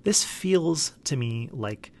 This feels to me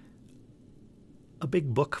like a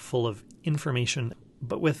big book full of information,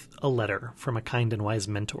 but with a letter from a kind and wise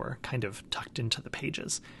mentor kind of tucked into the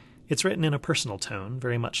pages. It's written in a personal tone,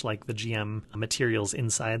 very much like the GM materials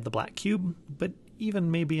inside the black cube, but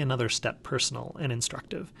even maybe another step personal and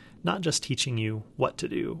instructive, not just teaching you what to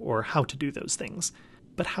do or how to do those things,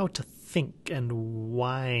 but how to think and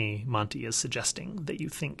why Monty is suggesting that you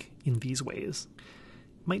think in these ways.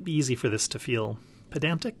 It might be easy for this to feel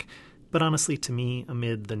pedantic, but honestly, to me,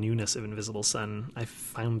 amid the newness of Invisible Sun, I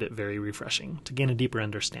found it very refreshing to gain a deeper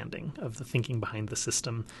understanding of the thinking behind the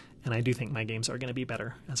system, and I do think my games are going to be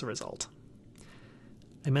better as a result.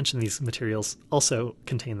 I mentioned these materials also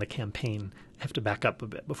contain the campaign. I have to back up a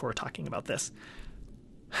bit before talking about this.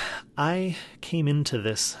 I came into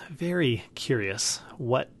this very curious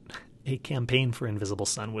what a campaign for Invisible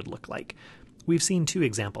Sun would look like. We've seen two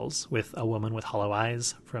examples, with A Woman with Hollow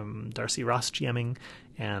Eyes from Darcy Ross GMing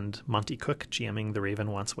and Monty Cook GMing The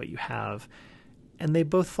Raven Wants What You Have, and they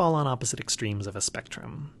both fall on opposite extremes of a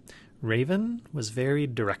spectrum. Raven was very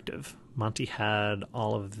directive. Monty had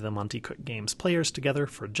all of the Monty Cook Games players together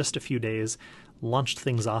for just a few days, launched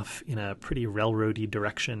things off in a pretty railroady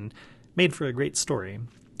direction, made for a great story,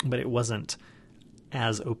 but it wasn't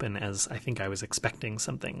as open as I think I was expecting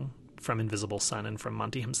something from Invisible Sun and from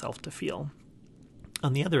Monty himself to feel.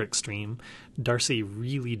 On the other extreme, Darcy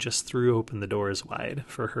really just threw open the doors wide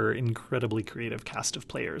for her incredibly creative cast of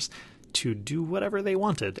players to do whatever they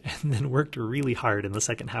wanted, and then worked really hard in the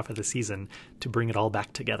second half of the season to bring it all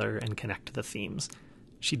back together and connect the themes.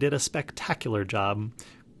 She did a spectacular job,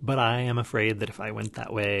 but I am afraid that if I went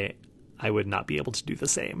that way, I would not be able to do the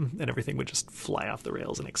same, and everything would just fly off the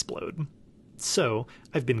rails and explode. So,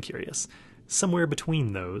 I've been curious. Somewhere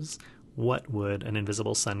between those, what would an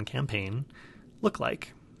Invisible Sun campaign look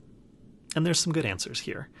like? And there's some good answers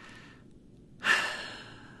here.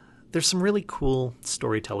 There's some really cool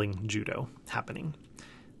storytelling judo happening.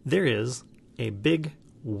 There is a big,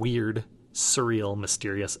 weird, surreal,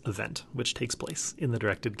 mysterious event which takes place in the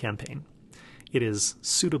directed campaign. It is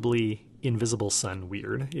suitably Invisible Sun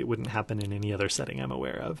weird. It wouldn't happen in any other setting I'm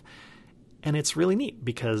aware of. And it's really neat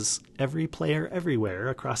because every player everywhere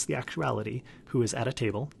across the actuality who is at a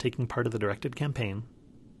table taking part of the directed campaign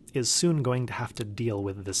is soon going to have to deal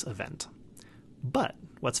with this event. But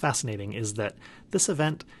what's fascinating is that this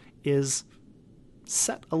event is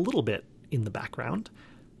set a little bit in the background.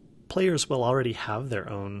 Players will already have their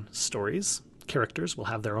own stories. Characters will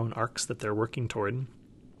have their own arcs that they're working toward.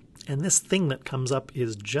 And this thing that comes up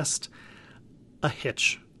is just a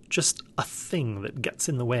hitch, just a thing that gets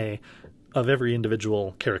in the way of every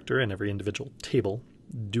individual character and every individual table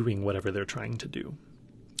doing whatever they're trying to do.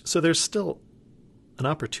 So there's still an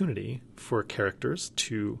opportunity for characters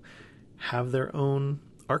to have their own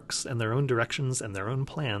arcs and their own directions and their own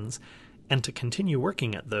plans, and to continue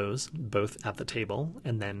working at those, both at the table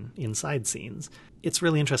and then inside scenes. It's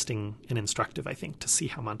really interesting and instructive, I think, to see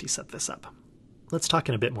how Monty set this up. Let's talk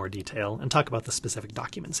in a bit more detail and talk about the specific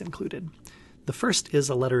documents included. The first is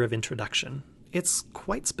a letter of introduction. It's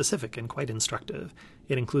quite specific and quite instructive.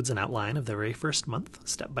 It includes an outline of the very first month,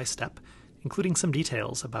 step by step, including some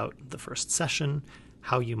details about the first session,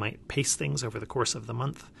 how you might pace things over the course of the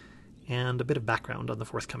month, and a bit of background on the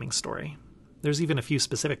forthcoming story. There's even a few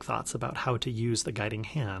specific thoughts about how to use the guiding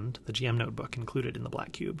hand, the GM notebook included in the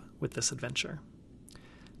Black Cube, with this adventure.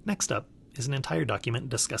 Next up is an entire document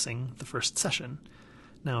discussing the first session.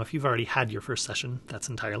 Now, if you've already had your first session, that's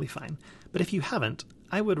entirely fine. But if you haven't,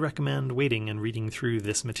 I would recommend waiting and reading through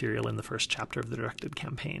this material in the first chapter of the directed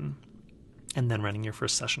campaign, and then running your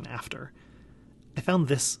first session after. I found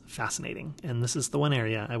this fascinating, and this is the one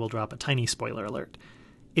area I will drop a tiny spoiler alert.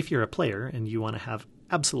 If you're a player and you want to have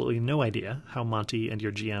absolutely no idea how Monty and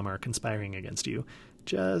your GM are conspiring against you,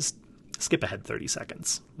 just skip ahead 30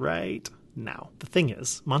 seconds right now. The thing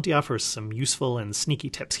is, Monty offers some useful and sneaky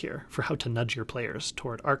tips here for how to nudge your players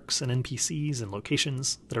toward arcs and NPCs and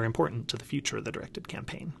locations that are important to the future of the directed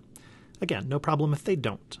campaign. Again, no problem if they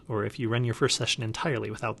don't, or if you run your first session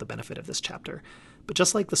entirely without the benefit of this chapter. But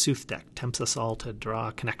just like the Sooth deck tempts us all to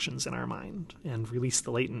draw connections in our mind and release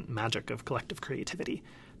the latent magic of collective creativity,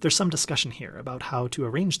 there's some discussion here about how to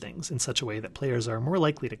arrange things in such a way that players are more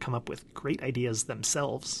likely to come up with great ideas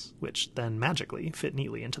themselves, which then magically fit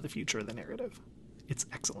neatly into the future of the narrative. It's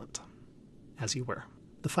excellent. as you were.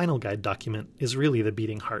 The final guide document is really the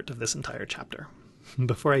beating heart of this entire chapter.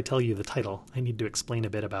 Before I tell you the title, I need to explain a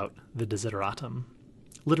bit about the desideratum.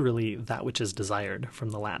 Literally, that which is desired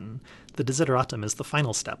from the Latin. The desideratum is the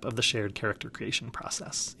final step of the shared character creation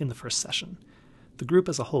process in the first session. The group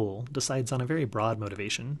as a whole decides on a very broad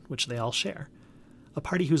motivation, which they all share. A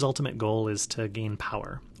party whose ultimate goal is to gain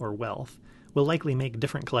power or wealth will likely make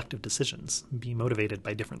different collective decisions, be motivated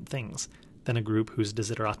by different things, than a group whose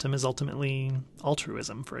desideratum is ultimately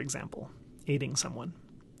altruism, for example, aiding someone.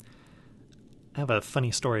 I have a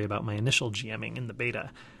funny story about my initial GMing in the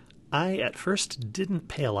beta. I, at first, didn't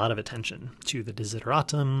pay a lot of attention to the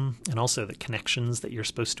desideratum and also the connections that you're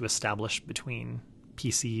supposed to establish between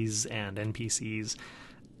PCs and NPCs,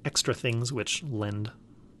 extra things which lend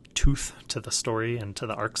tooth to the story and to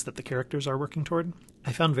the arcs that the characters are working toward.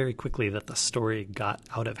 I found very quickly that the story got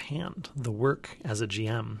out of hand. The work as a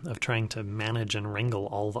GM of trying to manage and wrangle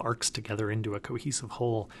all the arcs together into a cohesive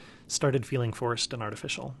whole started feeling forced and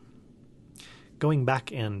artificial. Going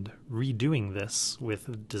back and redoing this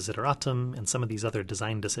with desideratum and some of these other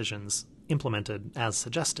design decisions implemented as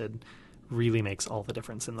suggested really makes all the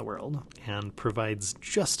difference in the world and provides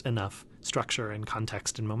just enough structure and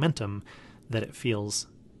context and momentum that it feels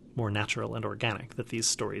more natural and organic, that these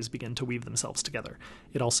stories begin to weave themselves together.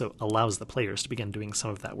 It also allows the players to begin doing some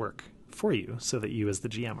of that work for you so that you as the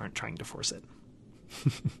GM aren't trying to force it.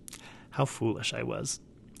 How foolish I was.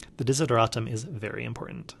 The desideratum is very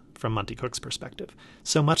important from Monty Cook's perspective,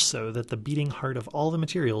 so much so that the beating heart of all the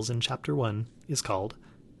materials in Chapter 1 is called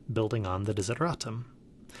Building on the Desideratum.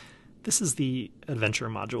 This is the adventure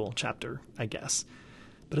module chapter, I guess,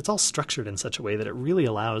 but it's all structured in such a way that it really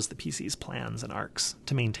allows the PC's plans and arcs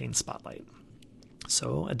to maintain spotlight.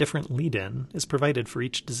 So a different lead-in is provided for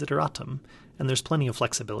each desideratum, and there's plenty of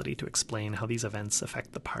flexibility to explain how these events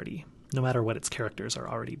affect the party, no matter what its characters are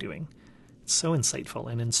already doing. It's so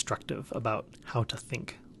insightful and instructive about how to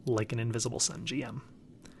think like an Invisible Sun GM.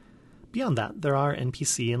 Beyond that, there are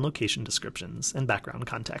NPC and location descriptions and background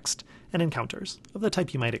context and encounters of the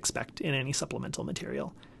type you might expect in any supplemental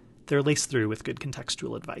material. They're laced through with good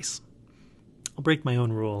contextual advice. I'll break my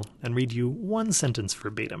own rule and read you one sentence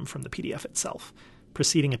verbatim from the PDF itself,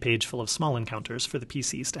 preceding a page full of small encounters for the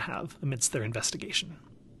PCs to have amidst their investigation.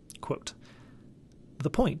 Quote, "The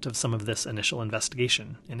point of some of this initial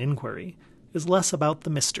investigation and inquiry is less about the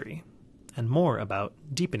mystery and more about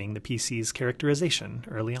deepening the PC's characterization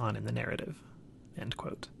early on in the narrative." End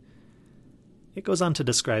quote. It goes on to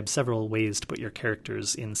describe several ways to put your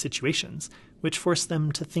characters in situations which force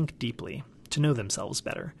them to think deeply, to know themselves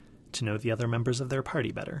better, to know the other members of their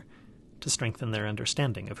party better, to strengthen their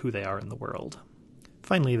understanding of who they are in the world.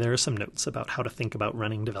 Finally, there are some notes about how to think about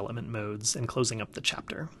running development modes and closing up the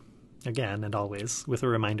chapter. Again, and always, with a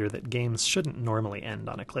reminder that games shouldn't normally end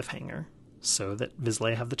on a cliffhanger, so that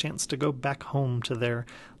Vizsla have the chance to go back home to their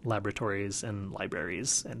laboratories and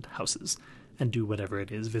libraries and houses and do whatever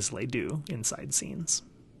it is Vizsla do inside scenes.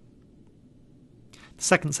 The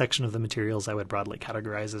second section of the materials I would broadly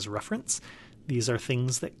categorize as reference. These are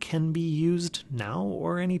things that can be used now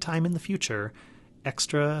or any time in the future,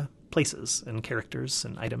 extra places and characters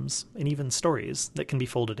and items and even stories that can be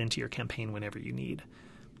folded into your campaign whenever you need.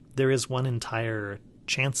 There is one entire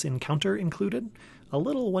chance encounter included, a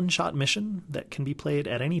little one-shot mission that can be played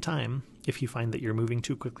at any time if you find that you're moving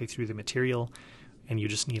too quickly through the material and you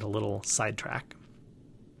just need a little sidetrack.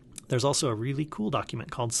 There's also a really cool document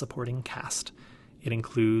called Supporting Cast. It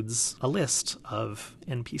includes a list of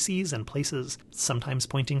NPCs and places, sometimes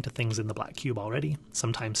pointing to things in the Black Cube already,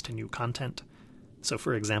 sometimes to new content. So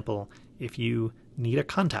for example, if you need a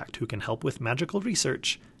contact who can help with magical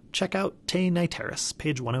research, check out Te Niteris,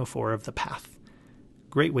 page 104 of the Path.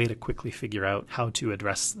 Great way to quickly figure out how to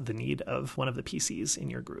address the need of one of the PCs in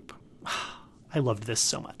your group. I loved this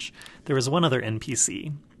so much. There was one other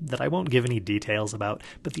NPC that I won't give any details about,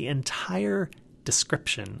 but the entire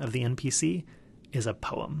description of the NPC is a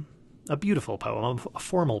poem. A beautiful poem, a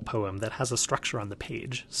formal poem that has a structure on the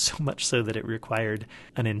page, so much so that it required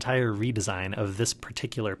an entire redesign of this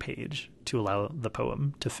particular page to allow the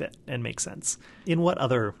poem to fit and make sense. In what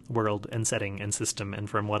other world and setting and system and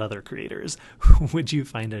from what other creators would you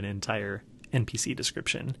find an entire NPC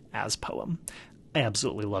description as poem? I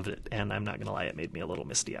absolutely loved it, and I'm not going to lie, it made me a little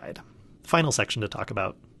misty-eyed. Final section to talk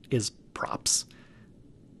about is props.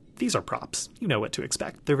 These are props. You know what to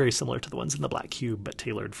expect. They're very similar to the ones in the Black Cube, but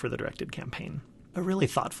tailored for the directed campaign. A really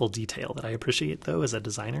thoughtful detail that I appreciate, though, as a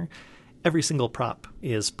designer, every single prop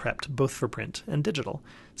is prepped both for print and digital.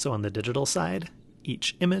 So on the digital side,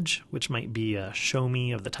 each image, which might be a show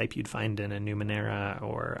me of the type you'd find in a Numenera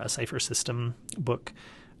or a Cipher System book,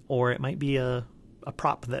 or it might be a a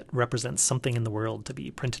prop that represents something in the world to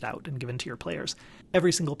be printed out and given to your players.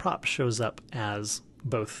 Every single prop shows up as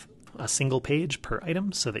both a single page per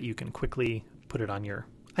item so that you can quickly put it on your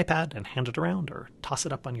iPad and hand it around or toss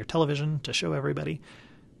it up on your television to show everybody.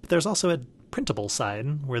 But there's also a printable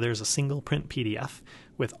side where there's a single print PDF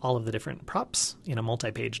with all of the different props in a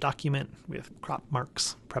multi-page document with crop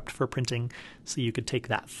marks prepped for printing. So you could take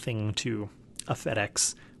that thing to a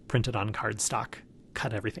FedEx, print it on cardstock,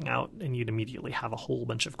 cut everything out, and you'd immediately have a whole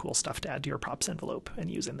bunch of cool stuff to add to your props envelope and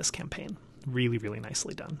use in this campaign. Really, really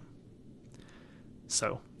nicely done.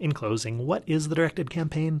 So, in closing, what is the Directed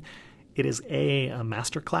Campaign? It is a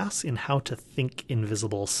masterclass in how to think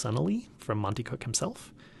invisible sunnily from Monty Cook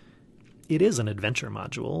himself. It is an adventure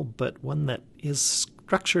module, but one that is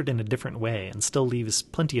structured in a different way and still leaves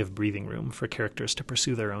plenty of breathing room for characters to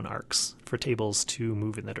pursue their own arcs, for tables to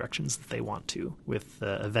move in the directions that they want to, with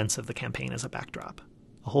the events of the campaign as a backdrop.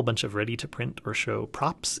 A whole bunch of ready-to-print or show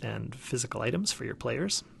props and physical items for your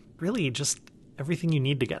players. Really, just everything you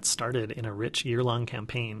need to get started in a rich year-long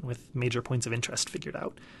campaign with major points of interest figured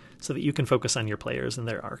out, so that you can focus on your players and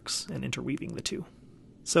their arcs and interweaving the two.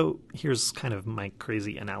 So here's kind of my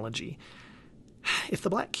crazy analogy. If the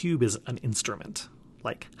black cube is an instrument,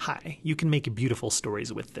 like, hi, you can make beautiful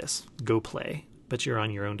stories with this, go play, but you're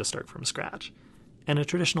on your own to start from scratch. And a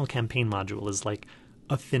traditional campaign module is like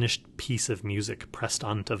a finished piece of music pressed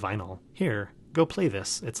onto vinyl. Here, go play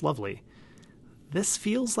this, it's lovely. This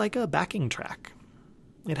feels like a backing track.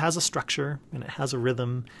 It has a structure, and it has a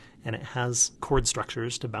rhythm, and it has chord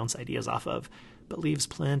structures to bounce ideas off of, but leaves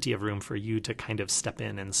plenty of room for you to kind of step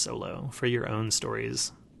in and solo, for your own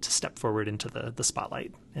stories to step forward into the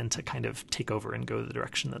spotlight and to kind of take over and go the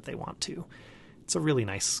direction that they want to. It's a really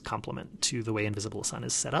nice complement to the way Invisible Sun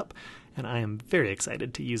is set up, and I am very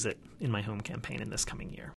excited to use it in my home campaign in this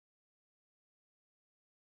coming year.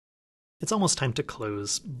 It's almost time to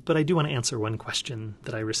close, but I do want to answer one question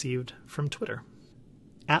that I received from Twitter.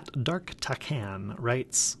 @DarkTakan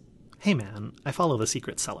writes, "Hey man, I follow The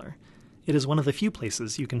Secret Cellar. It is one of the few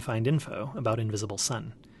places you can find info about Invisible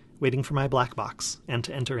Sun. Waiting for my black box, and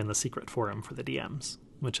to enter in the secret forum for the DMs,"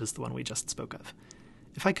 which is the one we just spoke of.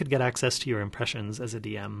 "If I could get access to your impressions as a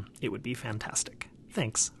DM, it would be fantastic.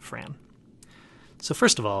 Thanks, Fran." So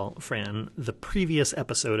first of all, Fran, the previous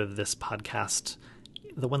episode of this podcast,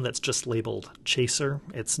 the one that's just labeled Chaser,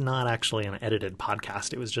 it's not actually an edited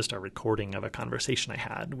podcast. It was just a recording of a conversation I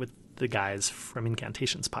had with the guys from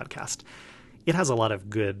Incantations podcast. It has a lot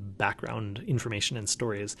of good background information and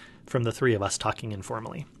stories from the three of us talking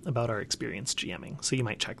informally about our experience GMing, so you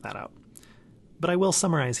might check that out. But I will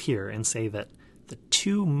summarize here and say that the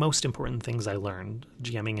two most important things I learned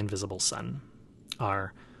GMing Invisible Sun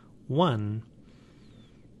are, one,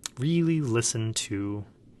 really listen to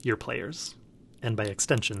your players, and by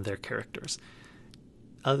extension, their characters.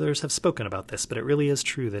 Others have spoken about this, but it really is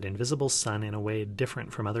true that Invisible Sun, in a way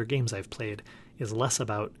different from other games I've played, is less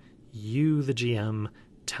about you, the GM,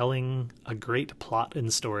 telling a great plot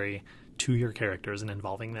and story to your characters and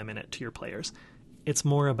involving them in it to your players. It's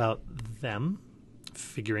more about them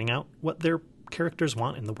figuring out what their characters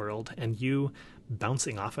want in the world, and you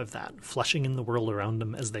bouncing off of that, fleshing in the world around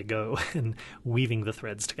them as they go, and weaving the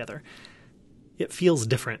threads together. It feels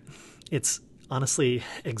different. It's honestly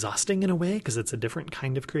exhausting in a way, because it's a different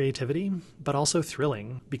kind of creativity, but also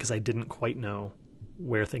thrilling, because I didn't quite know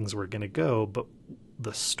where things were going to go, but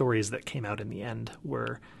the stories that came out in the end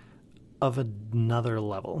were of another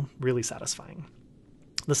level, really satisfying.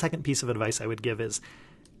 The second piece of advice I would give is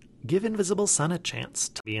give Invisible Sun a chance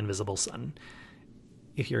to be Invisible Sun.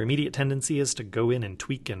 If your immediate tendency is to go in and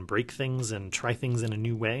tweak and break things and try things in a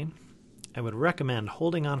new way, I would recommend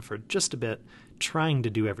holding on for just a bit, trying to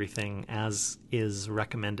do everything as is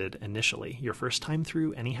recommended initially, your first time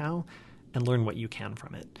through anyhow, and learn what you can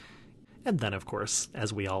from it. And then, of course,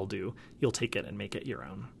 as we all do, you'll take it and make it your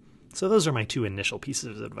own. So those are my two initial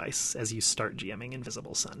pieces of advice as you start GMing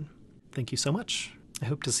Invisible Sun. Thank you so much. I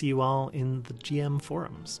hope to see you all in the GM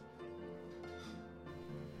forums.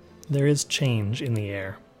 There is change in the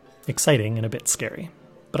air. Exciting and a bit scary,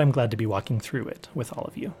 but I'm glad to be walking through it with all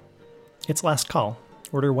of you. It's last call.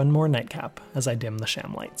 Order one more nightcap as I dim the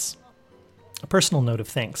sham lights. A personal note of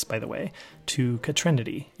thanks, by the way, to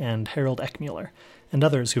Katrinity and Harold Eckmuller, and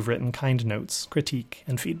others who've written kind notes, critique,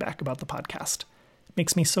 and feedback about the podcast. It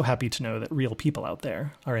makes me so happy to know that real people out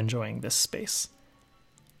there are enjoying this space.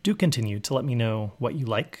 Do continue to let me know what you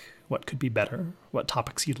like, what could be better, what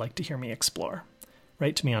topics you'd like to hear me explore.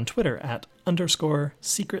 Write to me on Twitter at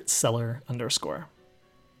 _secretcellar_.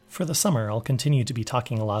 For the summer, I'll continue to be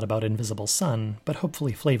talking a lot about Invisible Sun, but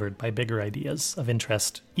hopefully flavored by bigger ideas of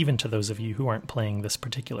interest even to those of you who aren't playing this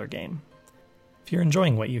particular game. If you're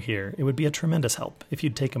enjoying what you hear, it would be a tremendous help if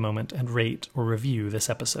you'd take a moment and rate or review this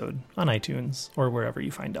episode on iTunes or wherever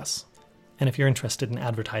you find us. And if you're interested in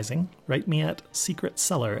advertising, write me at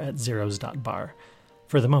secretseller@zeros.bar.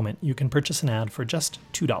 For the moment, you can purchase an ad for just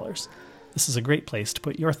 $2. This is a great place to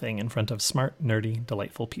put your thing in front of smart, nerdy,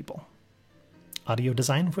 delightful people. Audio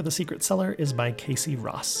design for The Secret Cellar is by Casey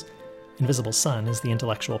Ross. Invisible Sun is the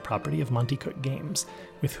intellectual property of Monty Cook Games,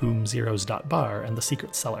 with whom Zeros.bar and The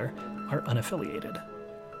Secret Cellar are unaffiliated.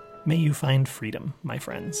 May you find freedom, my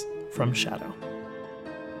friends, from shadow.